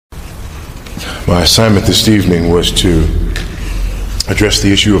My assignment this evening was to address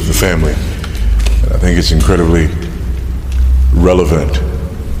the issue of the family. I think it's incredibly relevant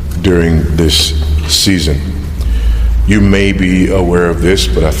during this season. You may be aware of this,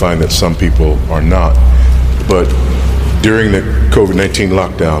 but I find that some people are not. But during the COVID-19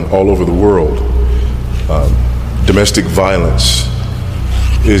 lockdown all over the world, domestic violence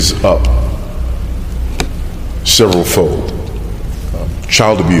is up several fold.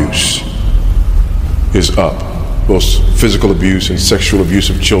 Child abuse is up. Both physical abuse and sexual abuse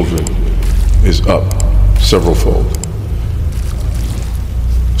of children is up several fold.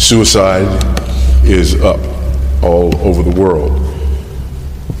 Suicide is up all over the world.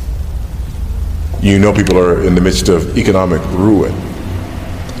 You know, people are in the midst of economic ruin.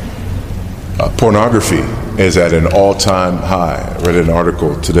 Pornography is at an all-time high. I read an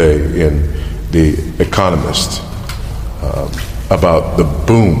article today in The Economist about the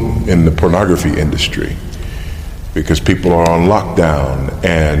boom in the pornography industry because people are on lockdown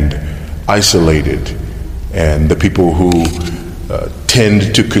and isolated, and the people who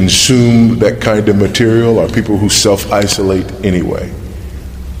tend to consume that kind of material are people who self-isolate anyway.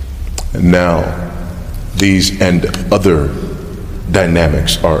 And now these and other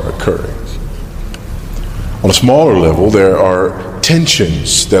dynamics are occurring. On a smaller level, there are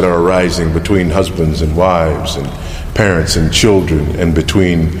tensions that are arising between husbands and wives and parents and children and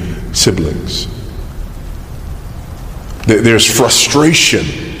between siblings. There's frustration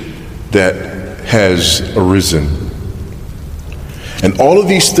that has arisen. And all of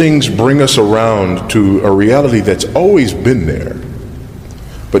these things bring us around to a reality that's always been there,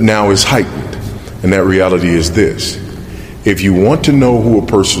 but now is heightened. And that reality is this: if you want to know who a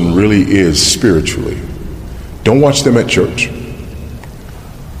person really is spiritually, don't watch them at church.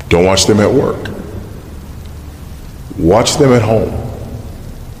 Don't watch them at work. Watch them at home.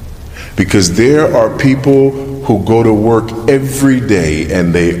 Because there are people who go to work every day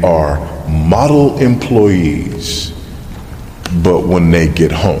and they are model employees, but when they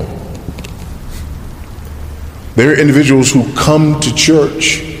get home, there are individuals who come to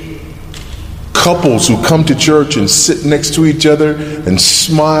church, couples who come to church and sit next to each other and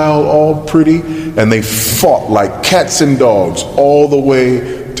smile all pretty, and they fought like cats and dogs all the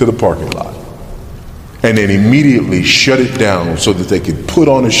way to the parking lot, and then immediately shut it down so that they could put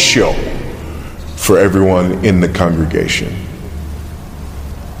on a show for everyone in the congregation.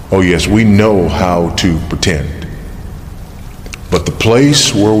 Oh yes, we know how to pretend, but the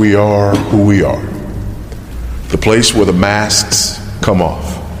place where we are who we are, the place where the masks come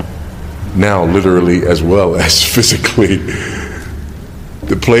off, now literally as well as physically,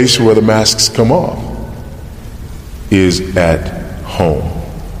 the place where the masks come off is at home.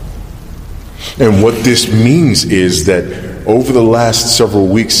 And what this means is that over the last several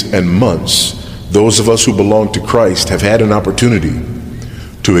weeks and months, those of us who belong to Christ have had an opportunity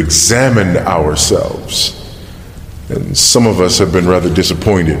to examine ourselves. And some of us have been rather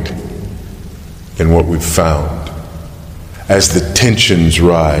disappointed in what we've found. As the tensions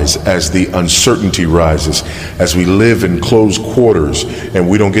rise, as the uncertainty rises, as we live in closed quarters and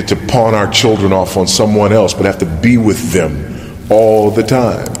we don't get to pawn our children off on someone else but have to be with them all the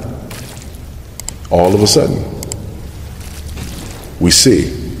time, all of a sudden we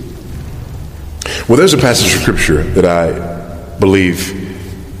see. Well, there's a passage of scripture that I believe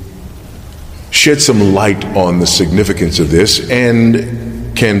sheds some light on the significance of this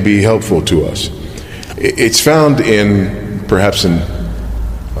and can be helpful to us. It's found in perhaps an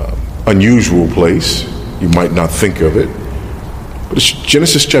unusual place. You might not think of it, but it's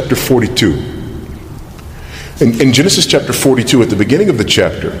Genesis chapter 42. In Genesis chapter 42, at the beginning of the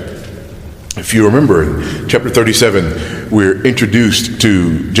chapter, if you remember, in chapter 37, we're introduced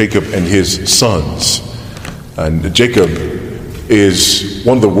to Jacob and his sons. And Jacob is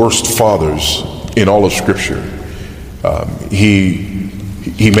one of the worst fathers in all of Scripture.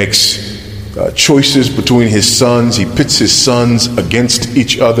 He makes choices between his sons. He pits his sons against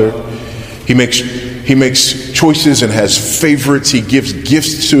each other. He makes choices and has favorites. He gives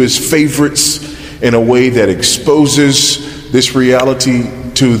gifts to his favorites in a way that exposes this reality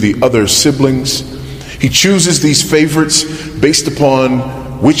to the other siblings. He chooses these favorites based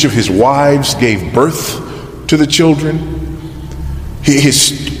upon which of his wives gave birth to the children.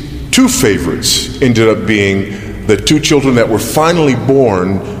 His two favorites ended up being the two children that were finally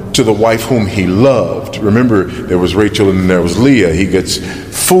born to the wife whom he loved. Remember, there was Rachel and there was Leah. He gets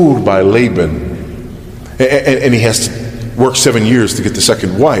fooled by Laban, and he has to work 7 years to get the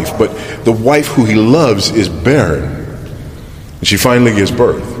second wife. But the wife who he loves is barren, and she finally gives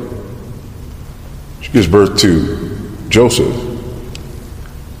birth. She gives birth to Joseph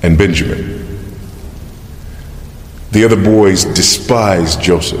and Benjamin. The other boys despise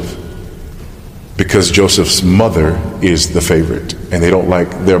Joseph because Joseph's mother is the favorite, and they don't like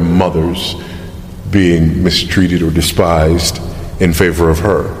their mothers being mistreated or despised in favor of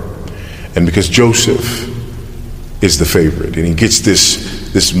her. And because Joseph is the favorite, and he gets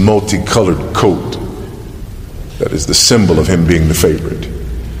this multicolored coat that is the symbol of him being the favorite.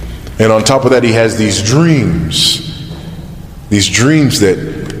 And on top of that, he has these dreams that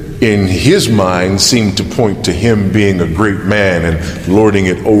in his mind seem to point to him being a great man and lording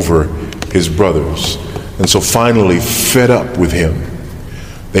it over his brothers. And so finally, fed up with him,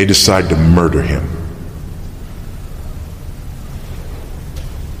 they decide to murder him.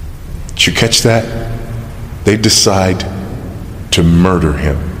 Did you catch that? They decide to murder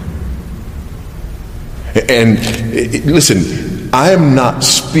him. And listen, I am not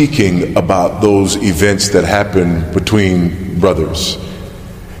speaking about those events that happen between brothers.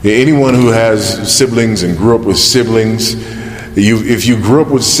 Anyone who has siblings and grew up with siblings, if you grew up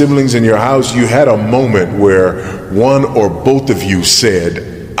with siblings in your house, you had a moment where one or both of you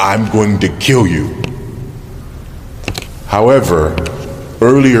said, "I'm going to kill you." However,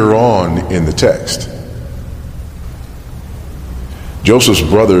 earlier on in the text, Joseph's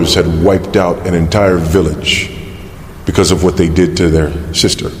brothers had wiped out an entire village because of what they did to their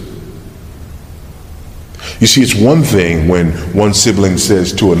sister. You see, it's one thing when one sibling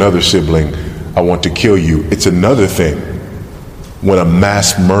says to another sibling, "I want to kill you." It's another thing when a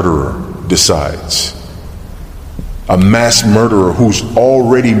mass murderer decides. A mass murderer who's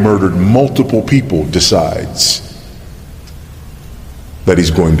already murdered multiple people decides that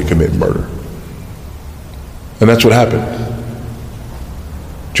he's going to commit murder. And that's what happened.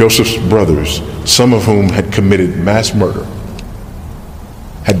 Joseph's brothers, some of whom had committed mass murder,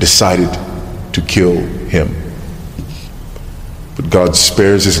 had decided to kill him. But God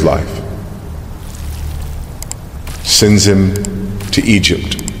spares his life, sends him to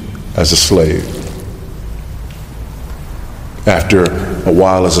Egypt as a slave. After a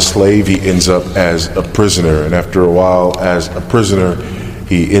while as a slave, he ends up as a prisoner. And after a while as a prisoner,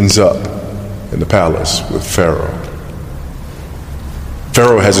 he ends up in the palace with Pharaoh.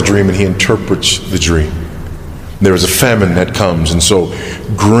 Pharaoh has a dream and he interprets the dream. There is a famine that comes, and so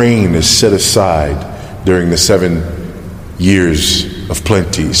grain is set aside during the 7 years of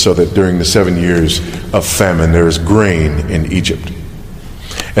plenty, so that during the 7 years of famine there is grain in Egypt.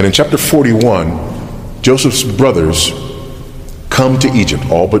 And in chapter 41, Joseph's brothers come to Egypt,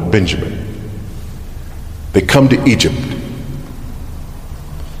 all but Benjamin. They come to Egypt,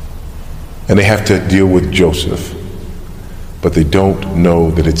 and they have to deal with Joseph, but they don't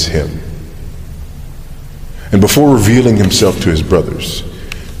know that it's him. And before revealing himself to his brothers,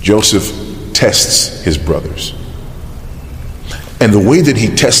 Joseph tests his brothers. And the way that he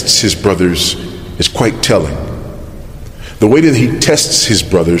tests his brothers is quite telling. The way that he tests his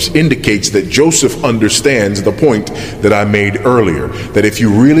brothers indicates that Joseph understands the point that I made earlier, that if you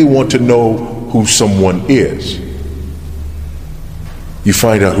really want to know who someone is, you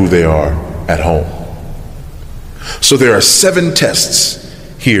find out who they are at home. So there are 7 tests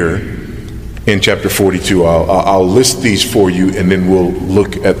here in chapter 42. I'll list these for you and then we'll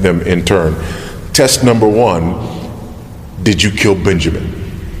look at them in turn. Test number 1, did you kill Benjamin?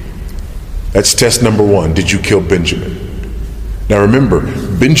 That's test number 1, did you kill Benjamin? Now remember,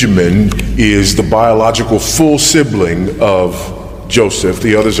 Benjamin is the biological full sibling of Joseph.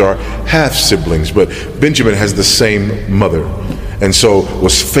 The others are half siblings, but Benjamin has the same mother and so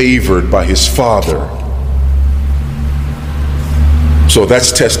was favored by his father. So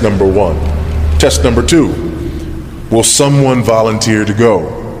that's test number 1. Test number 2, will someone volunteer to go?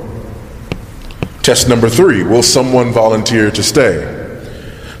 Test number 3, will someone volunteer to stay?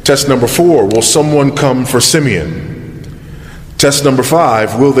 Test number 4, will someone come for Simeon? Test number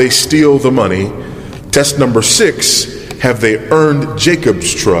 5, will they steal the money? Test number 6, have they earned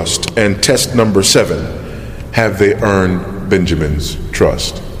Jacob's trust? And test number 7, have they earned Benjamin's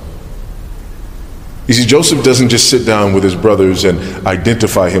trust? You see, Joseph doesn't just sit down with his brothers and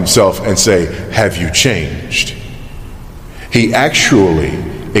identify himself and say, have you changed? He actually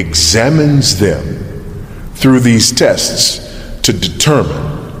examines them through these tests to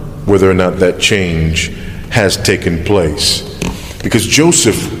determine whether or not that change has taken place. Because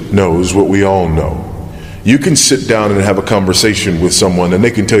Joseph knows what we all know. You can sit down and have a conversation with someone and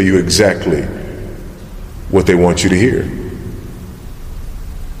they can tell you exactly what they want you to hear.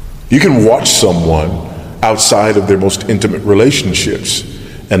 You can watch someone outside of their most intimate relationships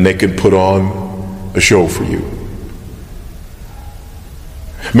and they can put on a show for you.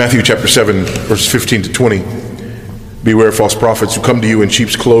 Matthew chapter 7, verses 15 to 20. Beware of false prophets who come to you in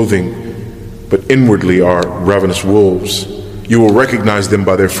sheep's clothing, but inwardly are ravenous wolves. You will recognize them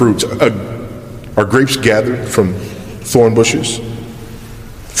by their fruits. Are grapes gathered from thorn bushes?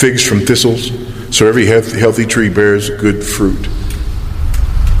 Figs from thistles? So every healthy tree bears good fruit.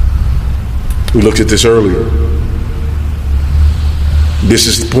 We looked at this earlier. This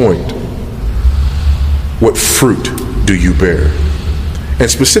is the point. What fruit do you bear? And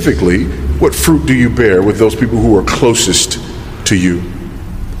specifically, what fruit do you bear with those people who are closest to you?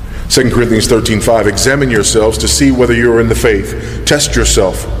 2 Corinthians 13:5, examine yourselves to see whether you are in the faith. Test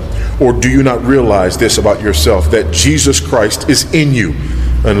yourself. Or do you not realize this about yourself, that Jesus Christ is in you,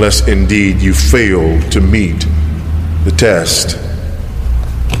 unless indeed you fail to meet the test?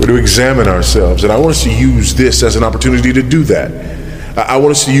 We're to examine ourselves, and I want us to use this as an opportunity to do that. I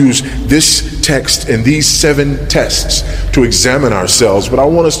want us to use this text and these 7 tests to examine ourselves, but I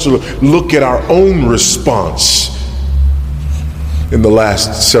want us to look at our own response in the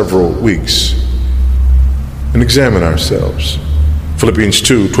last several weeks and examine ourselves. Philippians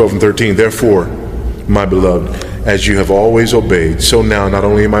 2:12-13, therefore, my beloved, as you have always obeyed, so now, not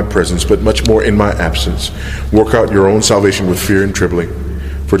only in my presence, but much more in my absence, work out your own salvation with fear and trembling,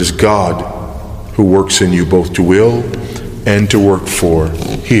 for it is God who works in you both to will and to work for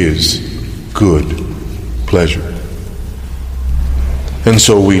his good pleasure. And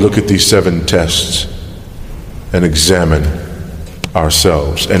so we look at these 7 tests and examine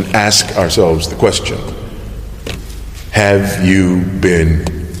ourselves and ask ourselves the question, have you been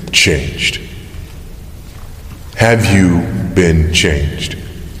changed? Have you been changed?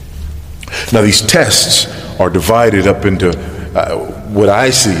 Now these tests are divided up into what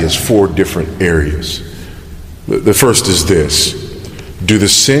I see as 4 different areas. The first is this: do the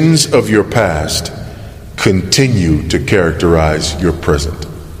sins of your past continue to characterize your present?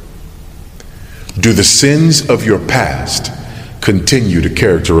 Do the sins of your past continue to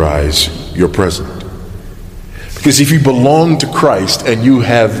characterize your present? Because if you belong to Christ and you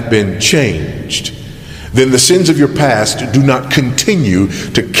have been changed, then the sins of your past do not continue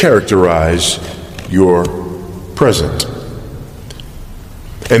to characterize your present.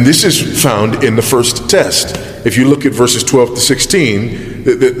 And this is found in the first test. If you look at verses 12-16,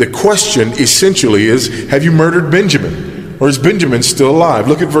 the question essentially is, have you murdered Benjamin? Or is Benjamin still alive?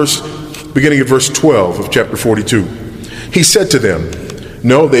 Look at beginning at verse 12 of chapter 42. He said to them,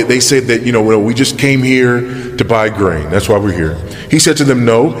 no, they said that, we just came here to buy grain. That's why we're here. He said to them,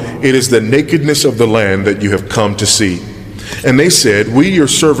 no, it is the nakedness of the land that you have come to see. And they said, we, your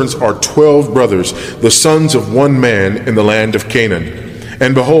servants, are 12 brothers, the sons of one man in the land of Canaan.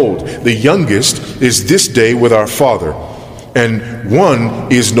 And behold, the youngest is this day with our father, and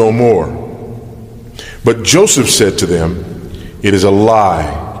one is no more. But Joseph said to them, it is a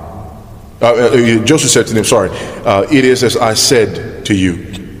lie. Joseph said to them, it is as I said to you,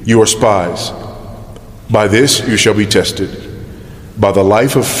 you are spies. By this you shall be tested. By the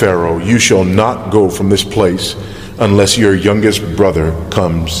life of Pharaoh, you shall not go from this place unless your youngest brother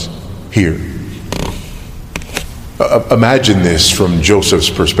comes here. Imagine this from Joseph's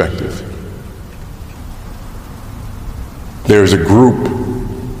perspective. There's a group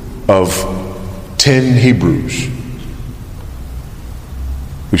of 10 Hebrews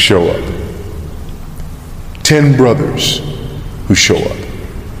who show up. 10 brothers who show up.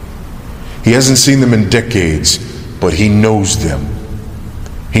 He hasn't seen them in decades, but he knows them.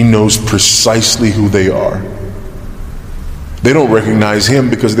 He knows precisely who they are. They don't recognize him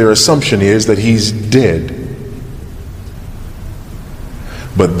because their assumption is that he's dead.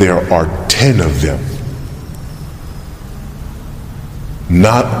 But there are 10 of them.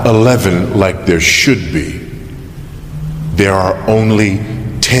 Not 11 like there should be. There are only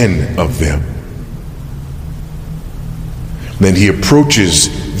 10 of them. Then he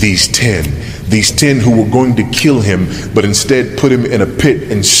approaches these 10 who were going to kill him, but instead put him in a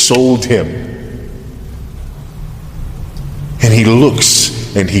pit and sold him. And he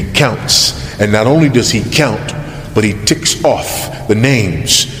looks and he counts. And not only does he count, but he ticks off the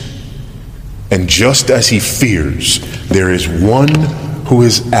names. And just as he fears, there is one who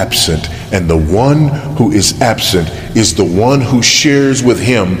is absent, and the one who is absent is the one who shares with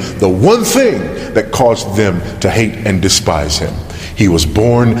him the one thing that caused them to hate and despise him. He was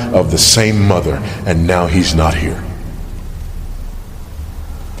born of the same mother, and now he's not here.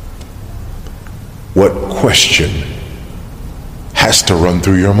 What question has to run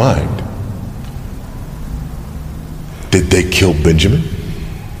through your mind? Did they kill Benjamin?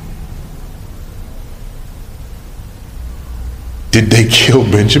 Did they kill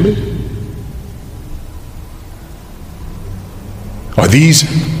Benjamin? Are these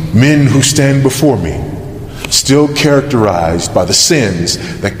men who stand before me still characterized by the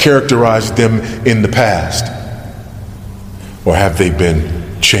sins that characterized them in the past? Or have they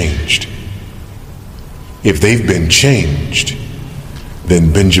been changed? If they've been changed,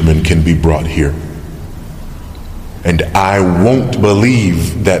 then Benjamin can be brought here. And I won't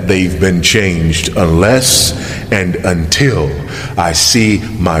believe that they've been changed unless and until I see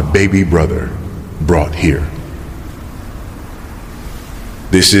my baby brother brought here.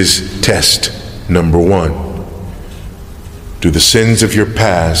 This is test number 1. Do the sins of your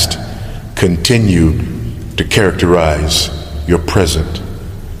past continue to characterize your present?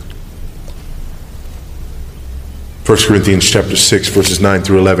 1 Corinthians chapter 6, verses 9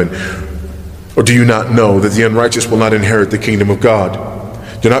 through 11. Or do you not know that the unrighteous will not inherit the kingdom of God?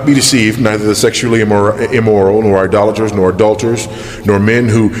 Do not be deceived, neither the sexually immoral, nor idolaters, nor adulterers, nor men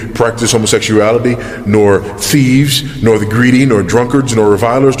who practice homosexuality, nor thieves, nor the greedy, nor drunkards, nor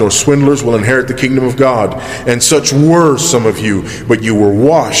revilers, nor swindlers will inherit the kingdom of God. And such were some of you, but you were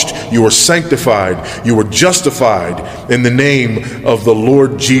washed, you were sanctified, you were justified in the name of the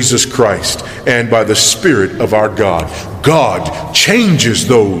Lord Jesus Christ and by the Spirit of our God. God changes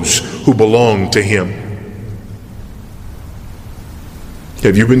those who belong to Him.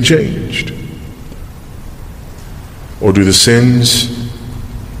 Have you been changed? Or do the sins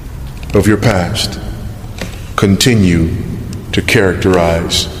of your past continue to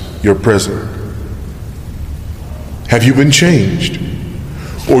characterize your present? Have you been changed?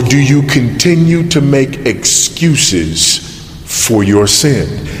 Or do you continue to make excuses for your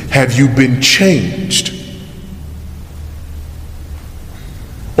sin? Have you been changed?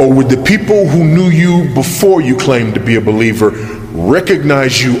 Or would the people who knew you before you claimed to be a believer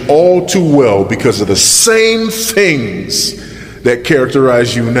recognize you all too well because of the same things that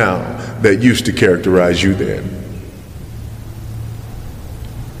characterize you now that used to characterize you then?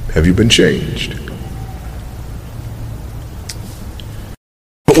 Have you been changed?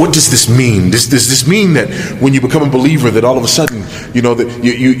 But what does this mean? Does this mean that when you become a believer that all of a sudden, that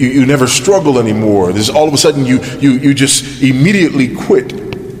you never struggle anymore? This all of a sudden you just immediately quit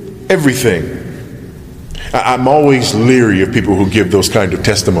everything? I'm always leery of people who give those kind of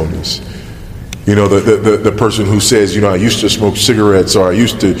testimonies. The person who says, I used to smoke cigarettes, or I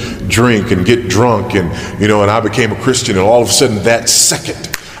used to drink and get drunk, and and I became a Christian, and all of a sudden that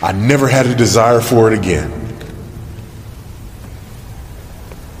second I never had a desire for it again.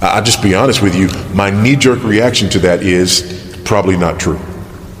 I'll just be honest with you, my knee-jerk reaction to that is probably not true.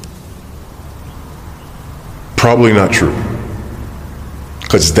 Probably not true.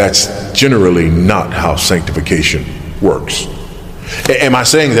 Because that's generally not how sanctification works. Am I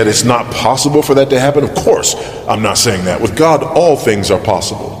saying that it's not possible for that to happen? Of course, I'm not saying that. With God, all things are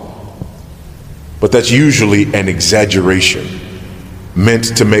possible. But that's usually an exaggeration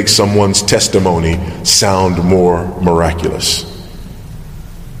meant to make someone's testimony sound more miraculous.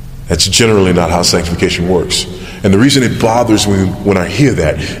 That's generally not how sanctification works. And the reason it bothers me when I hear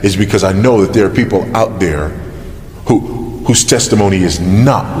that is because I know that there are people out there whose testimony is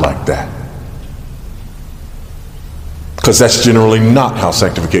not like that. Because that's generally not how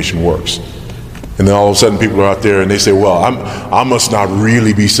sanctification works. And then all of a sudden people are out there and they say, well, I must not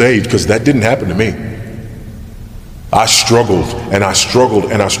really be saved, because that didn't happen to me. I struggled and I struggled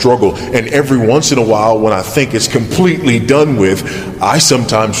and I struggled. And every once in a while, when I think it's completely done with, I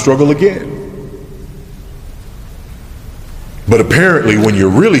sometimes struggle again. But apparently when you're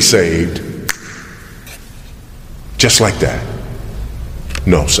really saved, just like that.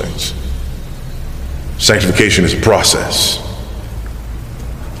 No, saints. Sanctification is a process.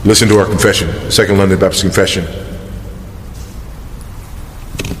 Listen to our confession, Second London Baptist Confession.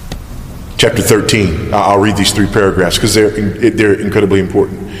 Chapter 13. I'll read these 3 paragraphs because they're incredibly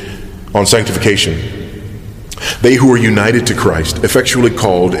important. On sanctification. They who are united to Christ, effectually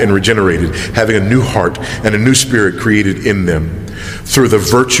called and regenerated, having a new heart and a new spirit created in them, through the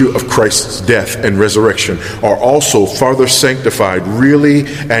virtue of Christ's death and resurrection, are also farther sanctified really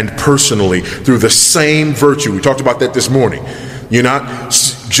and personally through the same virtue. We talked about that this morning. You're not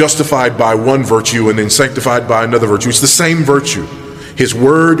justified by one virtue and then sanctified by another virtue. It's the same virtue. His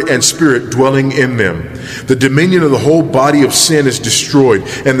word and spirit dwelling in them. The dominion of the whole body of sin is destroyed,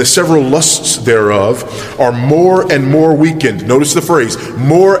 and the several lusts thereof are more and more weakened. Notice the phrase,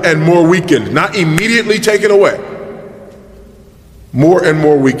 more and more weakened, not immediately taken away. More and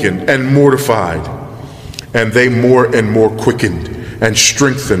more weakened and mortified, and they more and more quickened and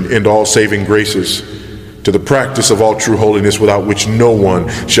strengthened into all saving graces, to the practice of all true holiness, without which no one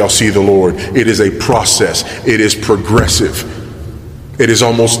shall see the Lord. It is a process. It is progressive. It is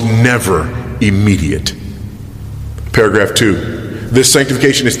almost never immediate. Paragraph 2. This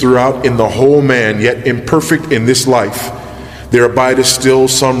sanctification is throughout in the whole man, yet imperfect in this life. There abideth still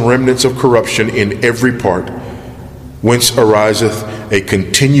some remnants of corruption in every part, whence ariseth a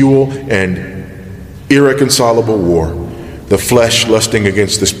continual and irreconcilable war, the flesh lusting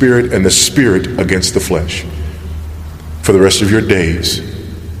against the spirit, and the spirit against the flesh. For the rest of your days,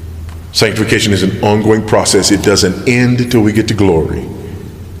 sanctification is an ongoing process. It doesn't end till we get to glory.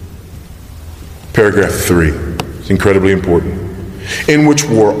 Paragraph 3 is incredibly important. In which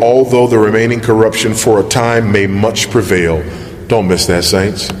war, although the remaining corruption for a time may much prevail. Don't miss that,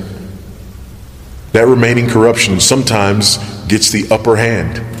 saints. That remaining corruption sometimes gets the upper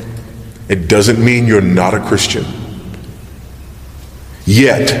hand. It doesn't mean you're not a Christian.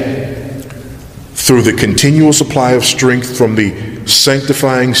 Yet, through the continual supply of strength from the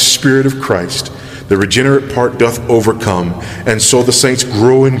sanctifying Spirit of Christ, the regenerate part doth overcome, and so the saints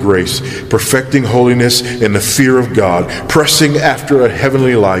grow in grace, perfecting holiness in the fear of God, pressing after a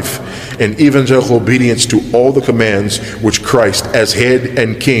heavenly life, and evangelical obedience to all the commands which Christ, as head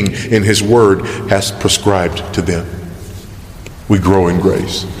and king in his word, has prescribed to them. We grow in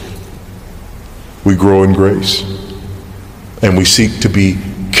grace. We grow in grace. And we seek to be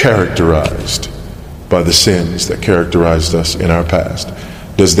characterized by the sins that characterized us in our past.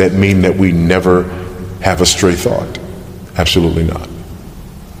 Does that mean that we never have a stray thought? Absolutely not.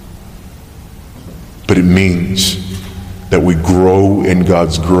 But it means that we grow in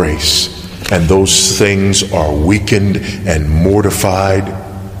God's grace, and those things are weakened and mortified,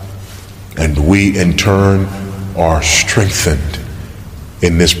 and we in turn are strengthened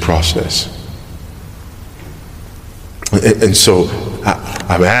in this process. And so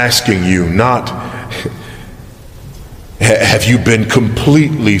I'm asking you, not have you been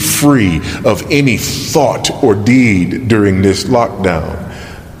completely free of any thought or deed during this lockdown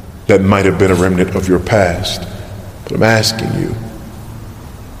that might have been a remnant of your past? But I'm asking you,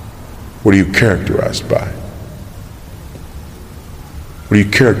 what are you characterized by? What are you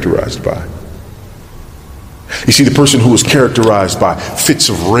characterized by? You see, the person who is characterized by fits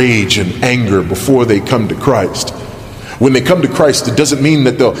of rage and anger before they come to Christ, when they come to Christ, it doesn't mean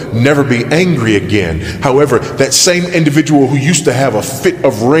that they'll never be angry again. However, that same individual who used to have a fit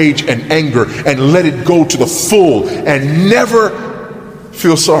of rage and anger and let it go to the full and never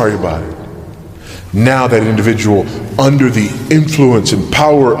feel sorry about it, now that individual, under the influence and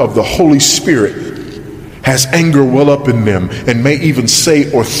power of the Holy Spirit, has anger well up in them and may even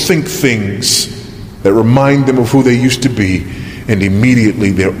say or think things that remind them of who they used to be, and immediately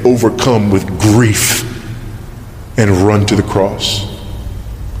they're overcome with grief and run to the cross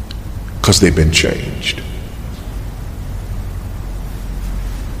because they've been changed.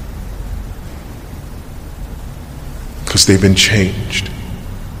 Because they've been changed.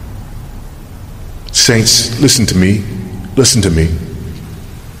 Saints, listen to me. Listen to me.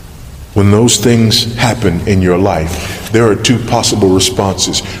 When those things happen in your life, there are two possible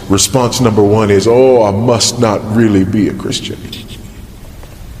responses. Response number one is, oh, I must not really be a Christian.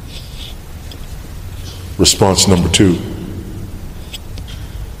 Response number two,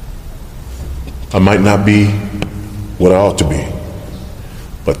 I might not be what I ought to be,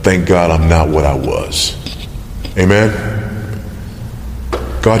 but thank God I'm not what I was. Amen?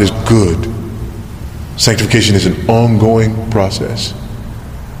 God is good. Sanctification is an ongoing process.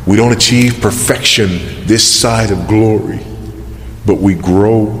 We don't achieve perfection this side of glory, but we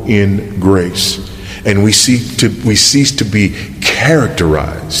grow in grace, and we cease to be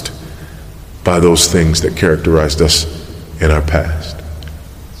characterized by those things that characterized us in our past.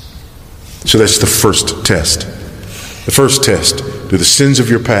 So that's the first test. The first test: do the sins of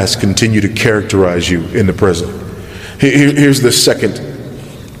your past continue to characterize you in the present? Here's the second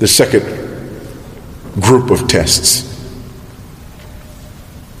group of tests.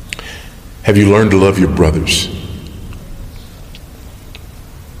 Have you learned to love your brothers?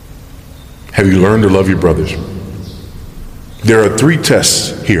 Have you learned to love your brothers? There are three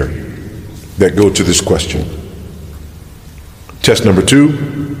tests here that go to this question. Test number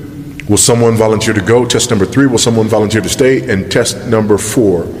 2, will someone volunteer to go? Test number 3, will someone volunteer to stay? And test number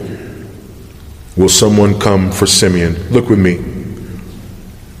 4, will someone come for Simeon? Look with me.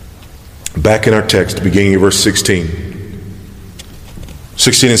 Back in our text, beginning of verse 16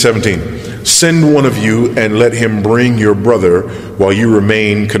 and 17. Send one of you and let him bring your brother while you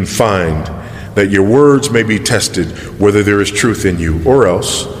remain confined, that your words may be tested whether there is truth in you, or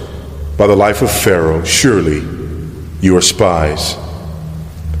else by the life of Pharaoh, surely you are spies.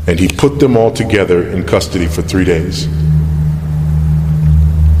 And he put them all together in custody for 3 days.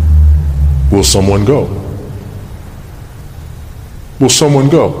 Will someone go? Will someone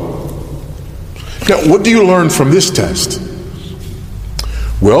go? Now, what do you learn from this test?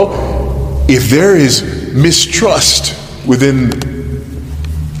 Well, if there is mistrust within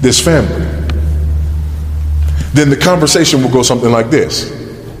this family, then the conversation will go something like this.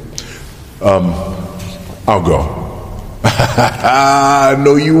 I'll go.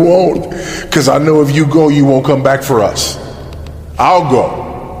 No, you won't, because I know if you go, you won't come back for us. I'll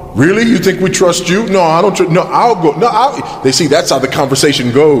go. Really? You think we trust you? No, I don't. No, I'll go. No, they see that's how the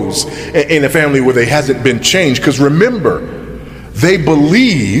conversation goes in a family where there hasn't been change. Because remember, they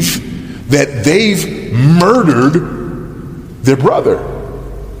believe that they've murdered their brother.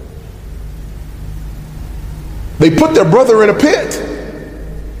 They put their brother in a pit,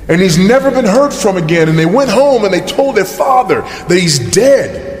 and he's never been heard from again. And they went home and they told their father that he's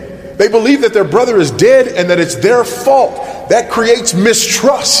dead. They believe that their brother is dead and that it's their fault. That creates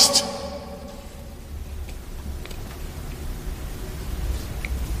mistrust.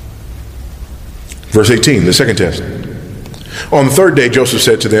 Verse 18, the second test. On the third day, Joseph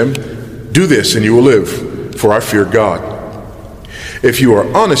said to them, "Do this and you will live, for I fear God. If you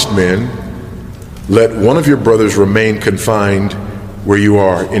are honest men, let one of your brothers remain confined where you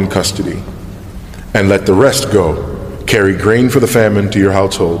are in custody, and let the rest go. Carry grain for the famine to your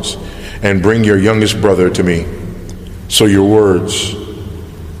households, and bring your youngest brother to me, so your words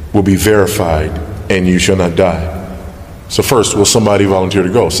will be verified and you shall not die." So first, will somebody volunteer to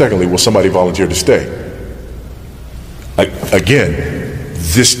go? Secondly, will somebody volunteer to stay? Again,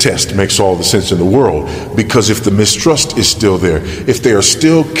 this test makes all the sense in the world, because if the mistrust is still there, if they are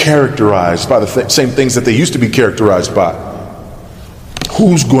still characterized by the same things that they used to be characterized by,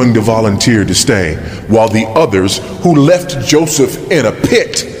 who's going to volunteer to stay while the others who left Joseph in a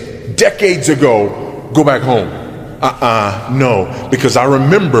pit decades ago go back home? No, because I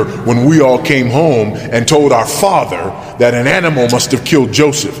remember when we all came home and told our father that an animal must have killed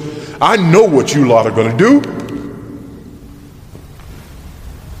Joseph. I know what you lot are going to do.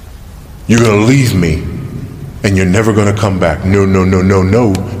 You're going to leave me and you're never going to come back. No,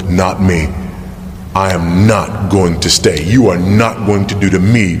 not me. I am not going to stay. You are not going to do to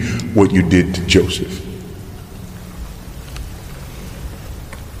me what you did to Joseph.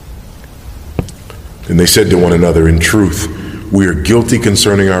 And they said to one another, "In truth, we are guilty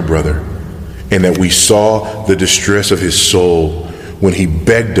concerning our brother, and that we saw the distress of his soul when he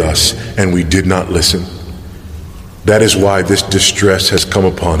begged us and we did not listen. That is why this distress has come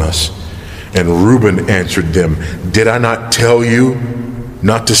upon us." And Reuben answered them, "Did I not tell you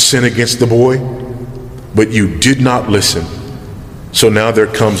not to sin against the boy? But you did not listen. So now there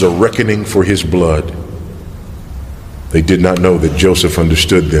comes a reckoning for his blood." They did not know that Joseph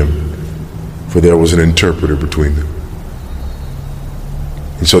understood them, for there was an interpreter between them.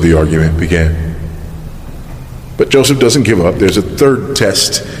 And so the argument began. But Joseph doesn't give up. There's a third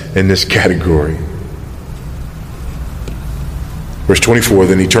test in this category. Verse 24,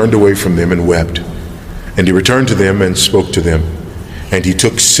 then he turned away from them and wept. And he returned to them and spoke to them. And he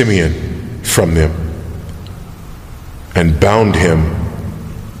took Simeon from them and bound him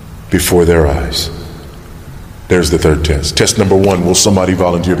before their eyes. There's the third test. Test number one, will somebody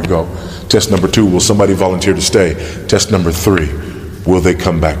volunteer to go? Test number two, will somebody volunteer to stay? Test number three, will they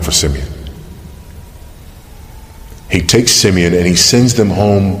come back for Simeon? He takes Simeon and he sends them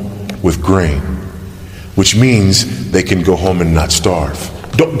home with grain, which means they can go home and not starve.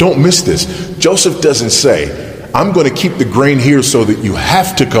 Don't miss this. Joseph doesn't say, "I'm going to keep the grain here so that you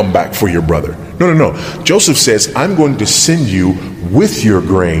have to come back for your brother." No. Joseph says, "I'm going to send you with your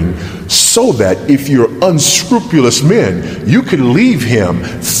grain so that if you're unscrupulous men, you can leave him,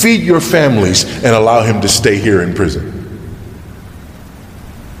 feed your families, and allow him to stay here in prison."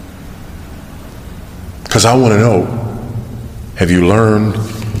 Because I want to know, have you learned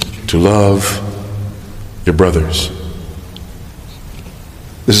to love your brothers?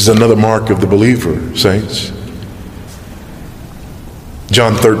 This is another mark of the believer, saints.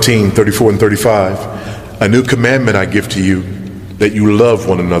 John 13, 34 and 35. "A new commandment I give to you, that you love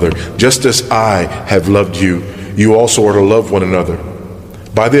one another. Just as I have loved you, you also are to love one another.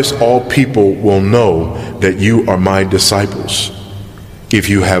 By this all people will know that you are my disciples, if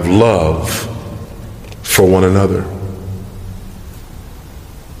you have love for one another."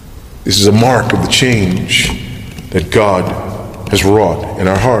 This is a mark of the change that God has wrought in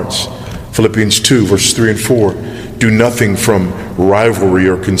our hearts. Philippians 2, verses 3 and 4. "Do nothing from rivalry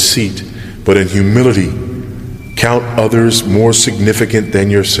or conceit, but in humility count others more significant than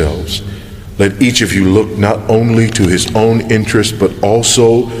yourselves. Let each of you look not only to his own interest, but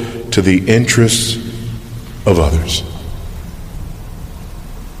also to the interests of others."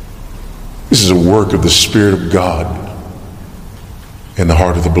 This is a work of the Spirit of God in the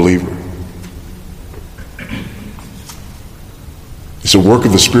heart of the believer. It's a work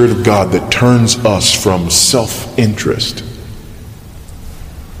of the Spirit of God that turns us from self-interest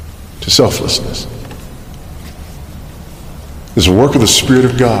to selflessness. It's a work of the Spirit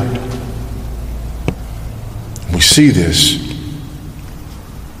of God. We see this,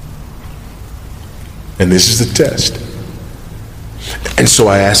 and this is the test. And so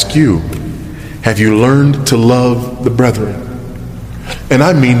I ask you, have you learned to love the brethren? And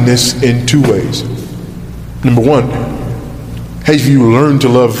I mean this in two ways. Number one, have you learned to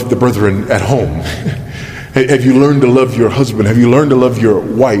love the brethren at home? Have you learned to love your husband? Have you learned to love your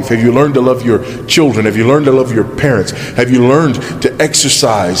wife? Have you learned to love your children? Have you learned to love your parents? Have you learned to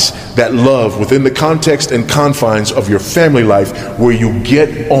exercise that love within the context and confines of your family life, where you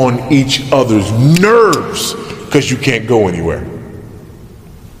get on each other's nerves because you can't go anywhere?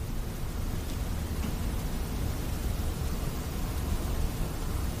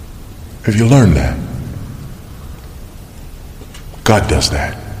 Have you learned that? God does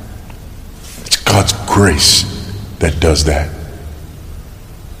that. It's God's grace that does that.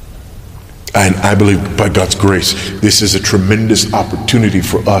 And I believe by God's grace, this is a tremendous opportunity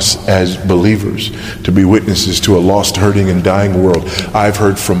for us as believers to be witnesses to a lost, hurting, and dying world. I've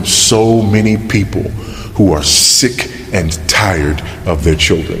heard from so many people who are sick and tired of their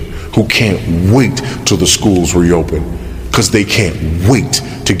children, who can't wait till the schools reopen because they can't wait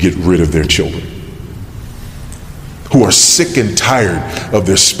to get rid of their children, who are sick and tired of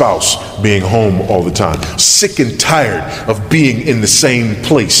their spouse being home all the time, sick and tired of being in the same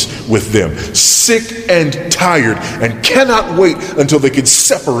place with them, sick and tired and cannot wait until they can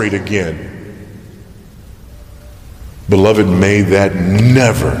separate again. Beloved, may that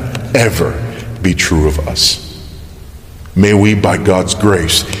never, ever be true of us. May we, by God's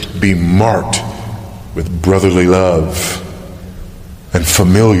grace, be marked with brotherly love and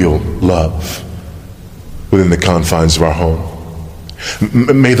familial love within the confines of our home.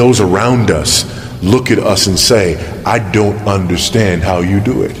 May those around us look at us and say, I don't understand how you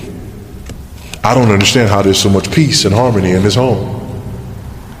do it. I don't understand how there's so much peace and harmony in this home,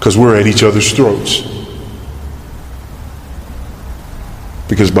 because we're at each other's throats.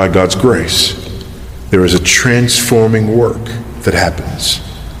 Because by God's grace, there is a transforming work that happens,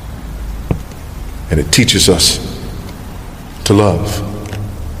 and it teaches us to love.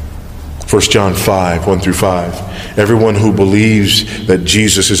 1 John 5, 1 through 5. Everyone who believes that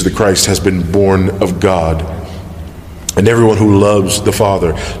Jesus is the Christ has been born of God. And everyone who loves the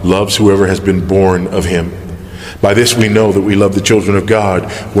Father loves whoever has been born of him. By this we know that we love the children of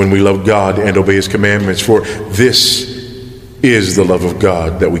God, when we love God and obey his commandments. For this is the love of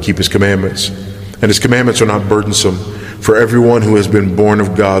God, that we keep his commandments. And his commandments are not burdensome. For everyone who has been born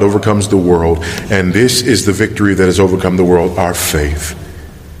of God overcomes the world. And this is the victory that has overcome the world, our faith.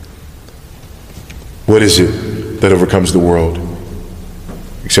 What is it that overcomes the world?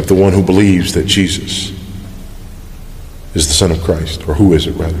 Except the one who believes that Jesus is the Son of Christ. Or who is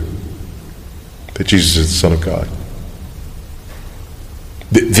it, rather? That Jesus is the Son of God.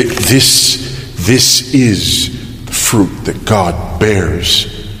 This is the fruit that God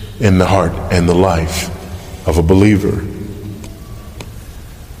bears in the heart and the life of a believer.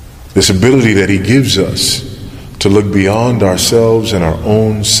 This ability that he gives us to look beyond ourselves and our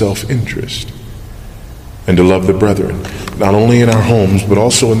own self-interest, and to love the brethren, not only in our homes, but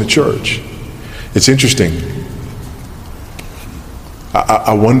also in the church. It's interesting.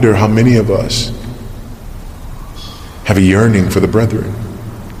 I wonder how many of us have a yearning for the brethren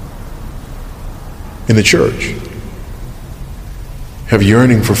in the church, have a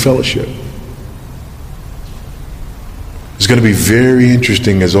yearning for fellowship. It's going to be very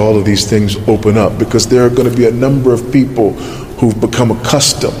interesting as all of these things open up, because there are going to be a number of people who've become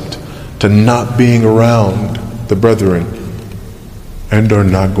accustomed to not being around the brethren and are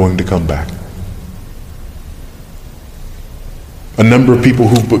not going to come back. A number of people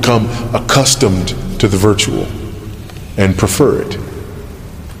who've become accustomed to the virtual and prefer it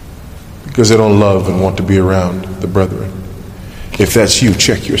because they don't love and want to be around the brethren. If that's you,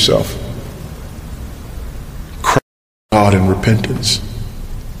 check yourself. Cry to God in repentance,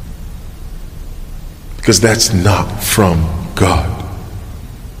 because that's not from God.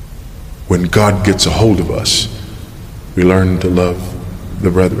 When God gets a hold of us, we learn to love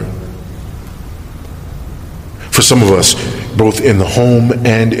the brethren. For some of us, both in the home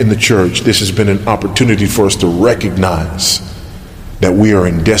and in the church, this has been an opportunity for us to recognize that we are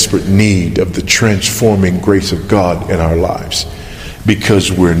in desperate need of the transforming grace of God in our lives,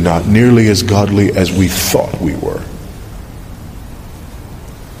 because we're not nearly as godly as we thought we were.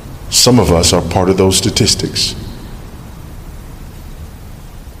 Some of us are part of those statistics.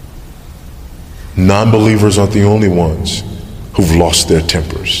 Non-believers aren't the only ones who've lost their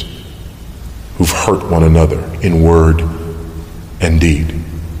tempers, who've hurt one another in word and deed.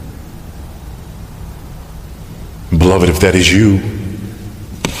 Beloved, if that is you,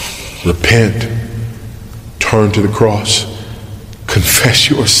 repent, turn to the cross, confess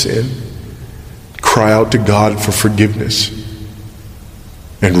your sin, cry out to God for forgiveness,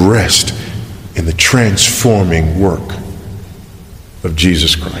 and rest in the transforming work of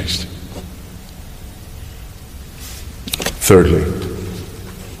Jesus Christ. Thirdly,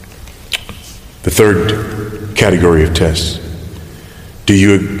 the third category of tests. Do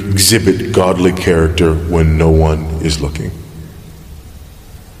you exhibit godly character when no one is looking?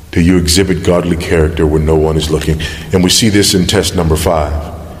 Do you exhibit godly character when no one is looking? And we see this in test number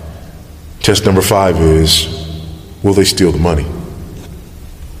 5. Test number 5 is, will they steal the money?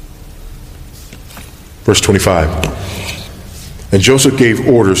 Verse 25. And Joseph gave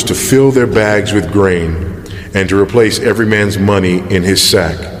orders to fill their bags with grain and to replace every man's money in his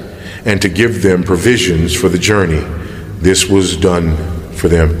sack and to give them provisions for the journey. This was done for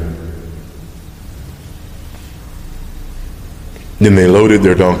them. Then they loaded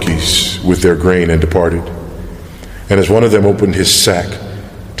their donkeys with their grain and departed. And as one of them opened his sack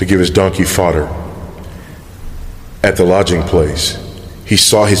to give his donkey fodder at the lodging place, he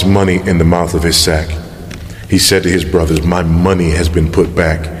saw his money in the mouth of his sack. He said to his brothers, "My money has been put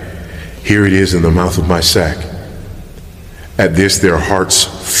back. Here it is in the mouth of my sack." At this their hearts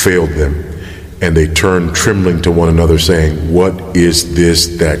failed them, and they turned trembling to one another, saying, "What is this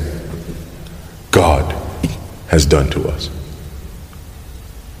that God has done to us?"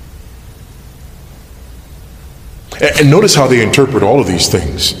 And notice how they interpret all of these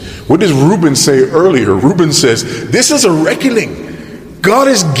things. What does Reuben say earlier? Reuben says, this is a reckoning. God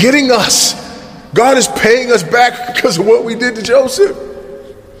is getting us. God is paying us back because of what we did to Joseph.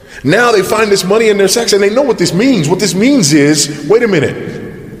 Now they find this money in their sacks and they know what this means. What this means is, wait a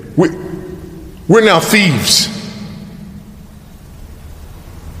minute, we're now thieves.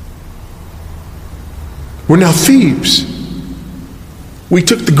 We're now thieves. We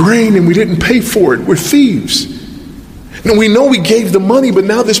took the grain and we didn't pay for it. We're thieves. And we know we gave the money, but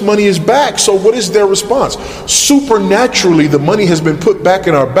now this money is back. So what is their response? Supernaturally, the money has been put back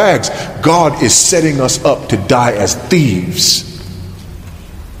in our bags. God is setting us up to die as thieves.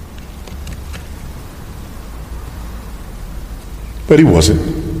 But he wasn't.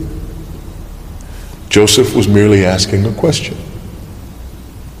 Joseph was merely asking a question.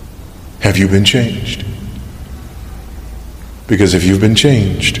 Have you been changed? Because if you've been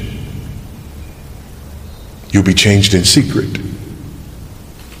changed, you'll be changed in secret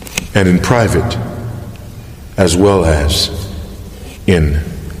and in private as well as in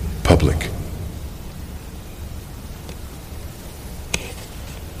public.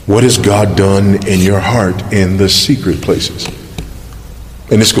 What has God done in your heart in the secret places?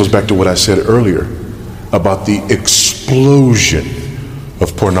 And this goes back to what I said earlier about the explosion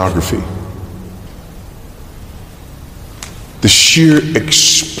of pornography. The sheer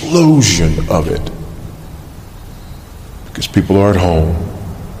explosion of it. Because people are at home,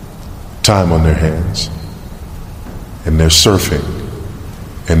 time on their hands, and they're surfing,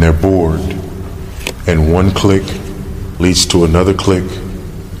 and they're bored, and one click leads to another click,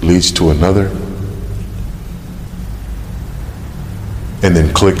 leads to another, and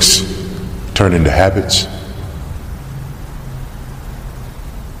then clicks turn into habits.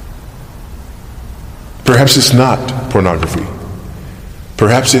 Perhaps it's not pornography.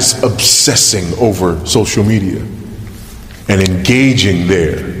 Perhaps it's obsessing over social media and engaging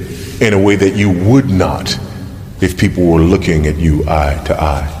there in a way that you would not if people were looking at you eye to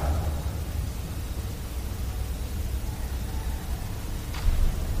eye.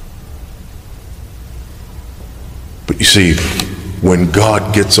 But you see, when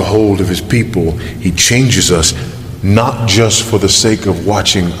God gets a hold of his people, he changes us not just for the sake of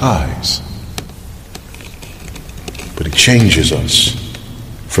watching eyes, but he changes us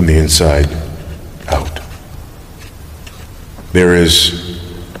from the inside out. There is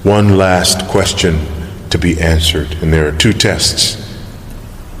one last question to be answered, and there are 2 tests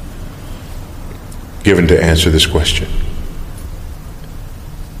given to answer this question.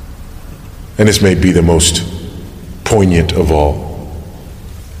 And this may be the most poignant of all.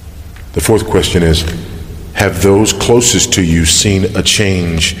 The 4th question is, have those closest to you seen a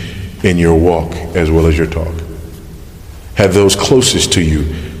change in your walk as well as your talk? Have those closest to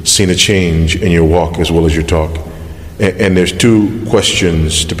you seen a change in your walk as well as your talk? And there's 2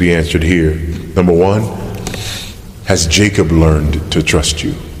 questions to be answered here. Number 1, has Jacob learned to trust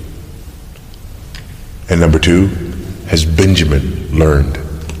you? And number 2, has Benjamin learned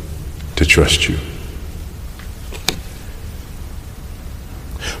to trust you?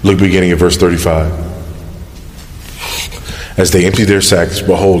 Look beginning at verse 35. As they emptied their sacks,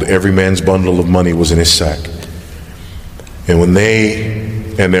 behold, every man's bundle of money was in his sack. And when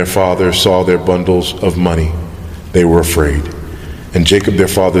they and their father saw their bundles of money, they were afraid. And Jacob their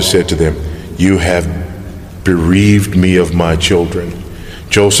father said to them, you have bereaved me of my children.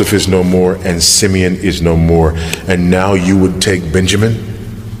 Joseph is no more, and Simeon is no more, and now you would take Benjamin?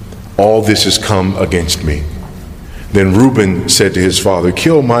 All this has come against me. Then Reuben said to his father,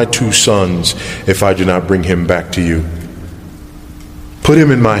 kill my 2 sons if I do not bring him back to you. Put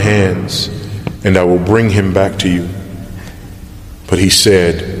him in my hands, and I will bring him back to you. But he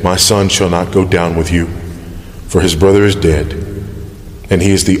said, my son shall not go down with you, for his brother is dead, and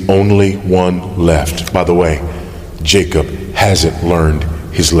he is the only one left. By the way, Jacob hasn't learned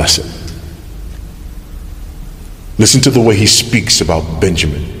his lesson. Listen to the way he speaks about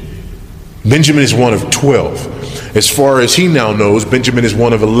Benjamin. Benjamin is one of 12. As far as he now knows, Benjamin is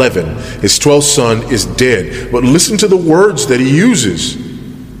one of 11. His 12th son is dead. But listen to the words that he uses.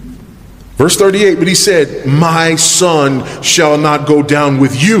 Verse 38, but he said, my son shall not go down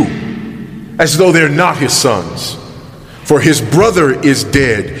with you, as though they're not his sons. For his brother is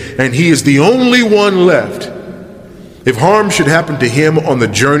dead, and he is the only one left. If harm should happen to him on the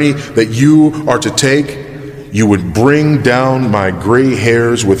journey that you are to take, you would bring down my gray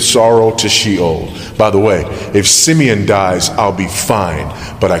hairs with sorrow to Sheol. By the way, if Simeon dies, I'll be fine,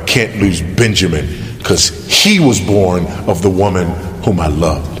 but I can't lose Benjamin, because he was born of the woman whom I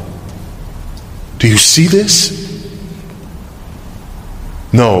loved. Do you see this?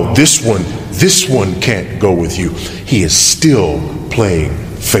 No, this one can't go with you. He is still playing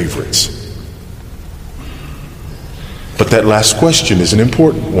favorites. But that last question is an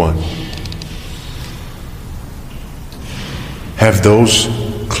important one. Have those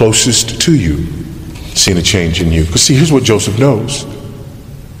closest to you seen a change in you? Because see, here's what Joseph knows.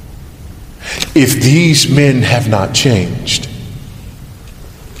 If these men have not changed,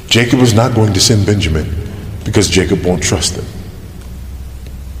 Jacob is not going to send Benjamin, because Jacob won't trust them.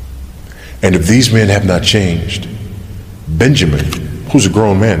 And if these men have not changed, Benjamin, who's a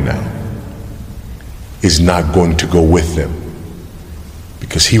grown man now, is not going to go with them,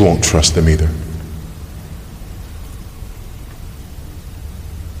 because he won't trust them either.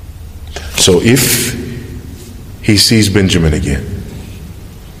 So if he sees Benjamin again,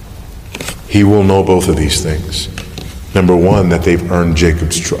 he will know both of these things. Number one, that they've earned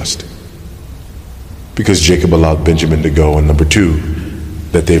Jacob's trust, because Jacob allowed Benjamin to go. And number two,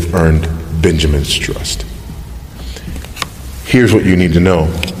 that they've earned Benjamin's trust. Here's what you need to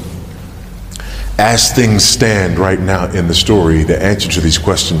know. As things stand right now in the story, the answer to these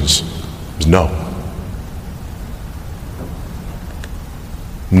questions is no.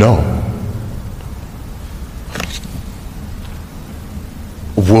 No.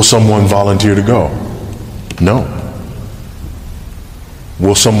 Will someone volunteer to go? No.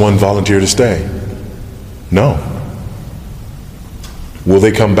 Will someone volunteer to stay? No. Will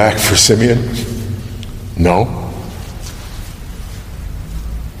they come back for Simeon? No.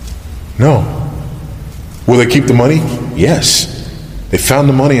 No. Will they keep the money? Yes. They found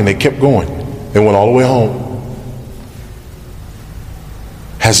the money and they kept going. They went all the way home.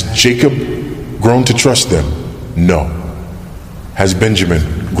 Has Jacob grown to trust them? No. Has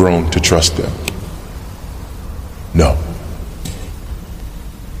Benjamin grown to trust them? No.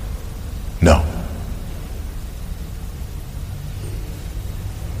 No.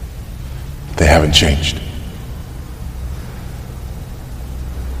 They haven't changed.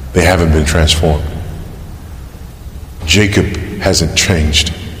 They haven't been transformed. Jacob hasn't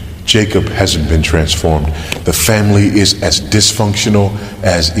changed. Jacob hasn't been transformed. The family is as dysfunctional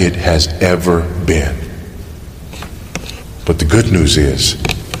as it has ever been. But the good news is,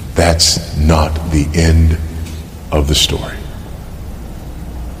 that's not the end of the story.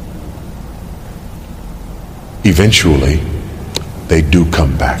 Eventually, they do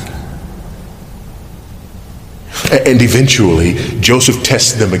come back. And eventually, Joseph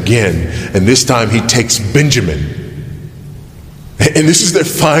tests them again, and this time he takes Benjamin. And this is their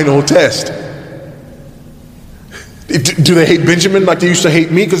final test. Do they hate Benjamin like they used to hate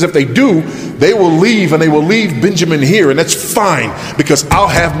me? Because if they do, they will leave, and they will leave Benjamin here, and that's fine, because I'll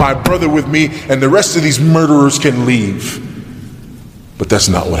have my brother with me, and the rest of these murderers can leave. But that's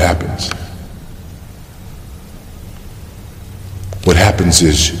not what happens. What happens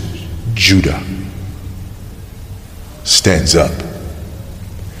is Judah stands up,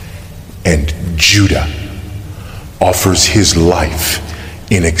 and Judah offers his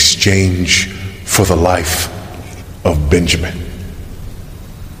life in exchange for the life of Benjamin.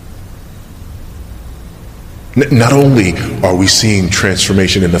 Not only are we seeing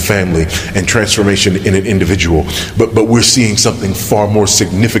transformation in the family and transformation in an individual, but we're seeing something far more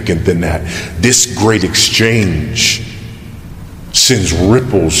significant than that. This great exchange sends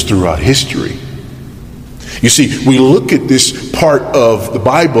ripples throughout history. You see, we look at this part of the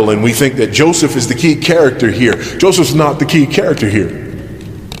Bible and we think that Joseph is the key character here. Joseph's not the key character here.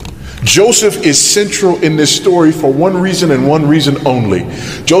 Joseph is central in this story for one reason and one reason only.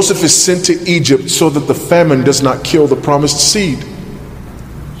 Joseph is sent to Egypt so that the famine does not kill the promised seed.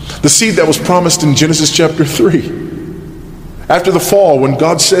 The seed that was promised in Genesis chapter 3. After the fall, when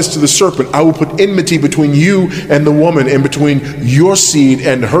God says to the serpent, I will put enmity between you and the woman, and between your seed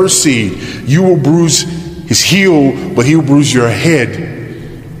and her seed. You will bruise his heel, but he will bruise your head.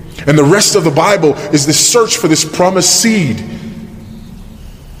 And the rest of the Bible is the search for this promised seed.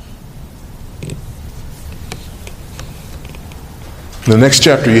 In the next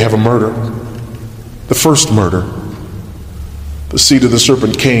chapter, you have a murder. The first murder. The seed of the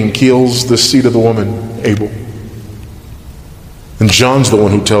serpent, Cain, kills the seed of the woman, Abel. And John's the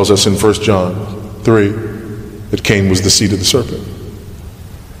one who tells us in 1 John 3 that Cain was the seed of the serpent.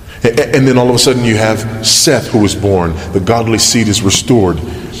 And then all of a sudden you have Seth who is born. The godly seed is restored.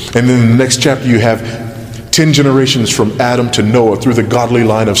 And then in the next chapter you have 10 generations from Adam to Noah through the godly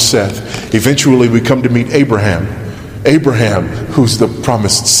line of Seth. Eventually we come to meet Abraham. Abraham, who's the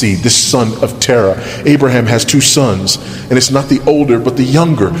promised seed, this son of Terah. Abraham has 2 sons, and it's not the older but the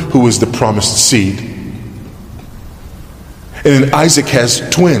younger who is the promised seed. And then Isaac has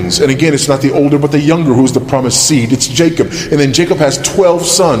twins, and again it's not the older but the younger who is the promised seed. It's Jacob. And then Jacob has 12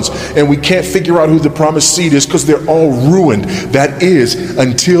 sons, and we can't figure out who the promised seed is because they're all ruined. That is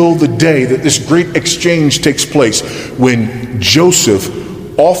until the day that this great exchange takes place, when Joseph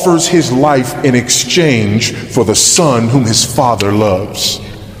offers his life in exchange for the son whom his father loves.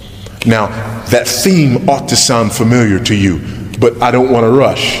 Now, that theme ought to sound familiar to you, but I don't want to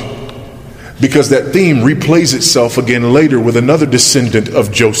rush, because that theme replays itself again later with another descendant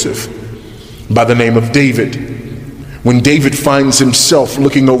of Joseph by the name of David. When David finds himself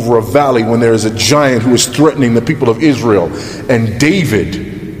looking over a valley when there is a giant who is threatening the people of Israel, and David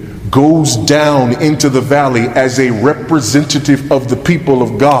goes down into the valley as a representative of the people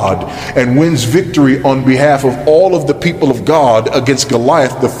of God and wins victory on behalf of all of the people of God against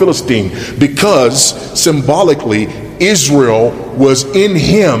Goliath the Philistine, because symbolically Israel was in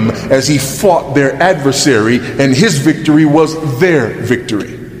him as he fought their adversary, and his victory was their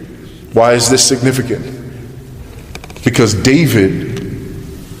victory. Why is this significant? Because David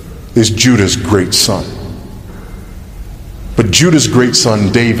is Judah's great son. But Judah's great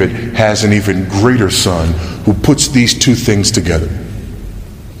son David has an even greater son who puts these two things together.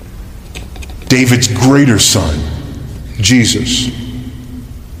 David's greater son, Jesus,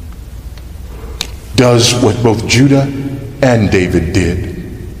 does what both Judah and David did.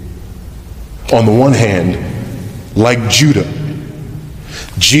 On the one hand, like Judah,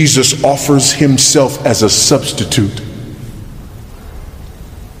 Jesus offers himself as a substitute,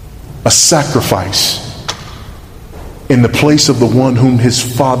 a sacrifice, in the place of the one whom his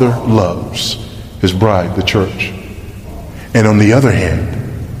father loves, his bride, the church. And on the other hand,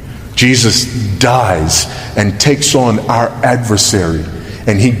 Jesus dies and takes on our adversary,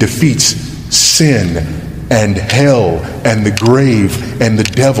 and he defeats sin and hell and the grave and the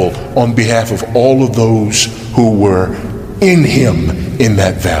devil on behalf of all of those who were in him in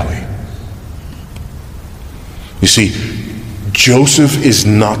that valley. You see, Joseph is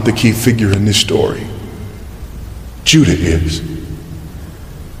not the key figure in this story. Judah is.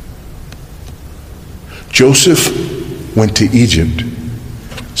 Joseph went to Egypt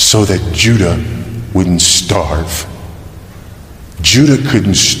so that Judah wouldn't starve. Judah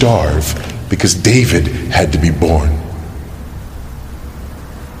couldn't starve because David had to be born.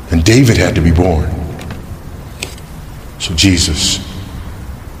 And David had to be born so Jesus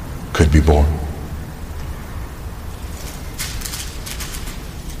could be born.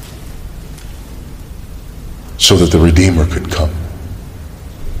 So that the Redeemer could come.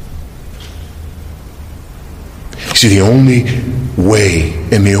 See, the only way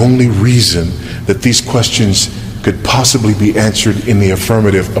and the only reason that these questions could possibly be answered in the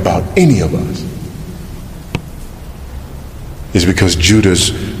affirmative about any of us is because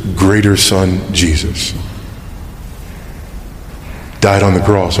Judah's greater son, Jesus, died on the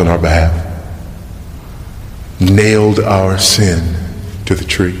cross on our behalf, nailed our sin to the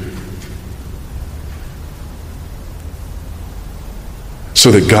tree, so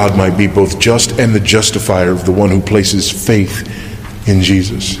that God might be both just and the justifier of the one who places faith in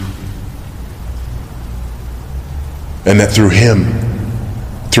Jesus. And that through him,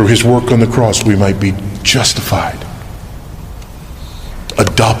 through his work on the cross, we might be justified,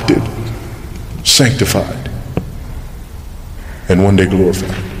 adopted, sanctified, and one day glorified.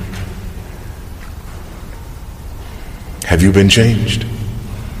 Have you been changed?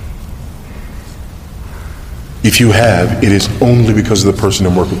 If you have, it is only because of the person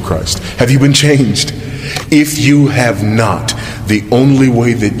and work of Christ. Have you been changed? If you have not, the only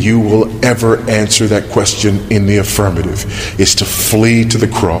way that you will ever answer that question in the affirmative is to flee to the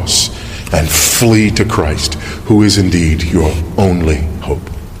cross and flee to Christ, who is indeed your only hope.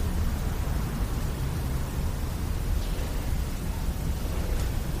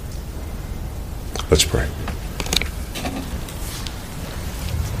 Let's pray.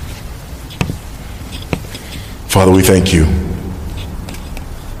 Father, we thank you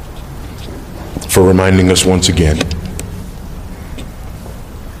for reminding us once again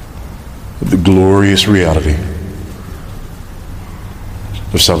of the glorious reality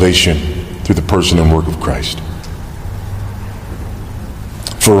of salvation through the person and work of Christ.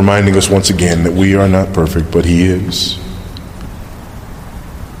 For reminding us once again that we are not perfect, but He is.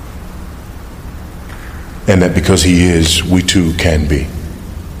 And that because He is, we too can be.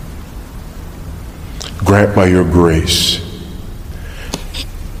 Grant by your grace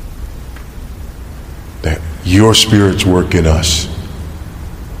that your Spirit's work in us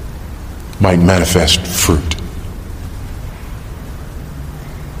might manifest fruit.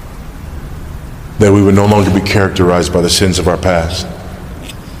 That we would no longer be characterized by the sins of our past.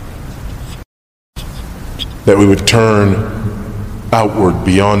 That we would turn outward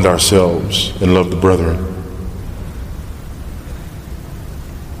beyond ourselves and love the brethren.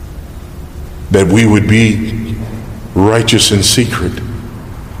 That we would be righteous in secret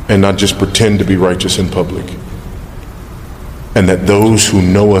and not just pretend to be righteous in public. And that those who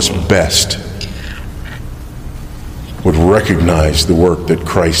know us best would recognize the work that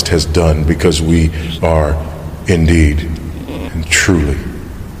Christ has done, because we are indeed and truly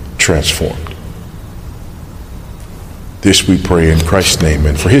transformed. This we pray in Christ's name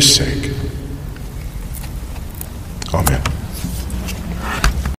and for His sake. Amen.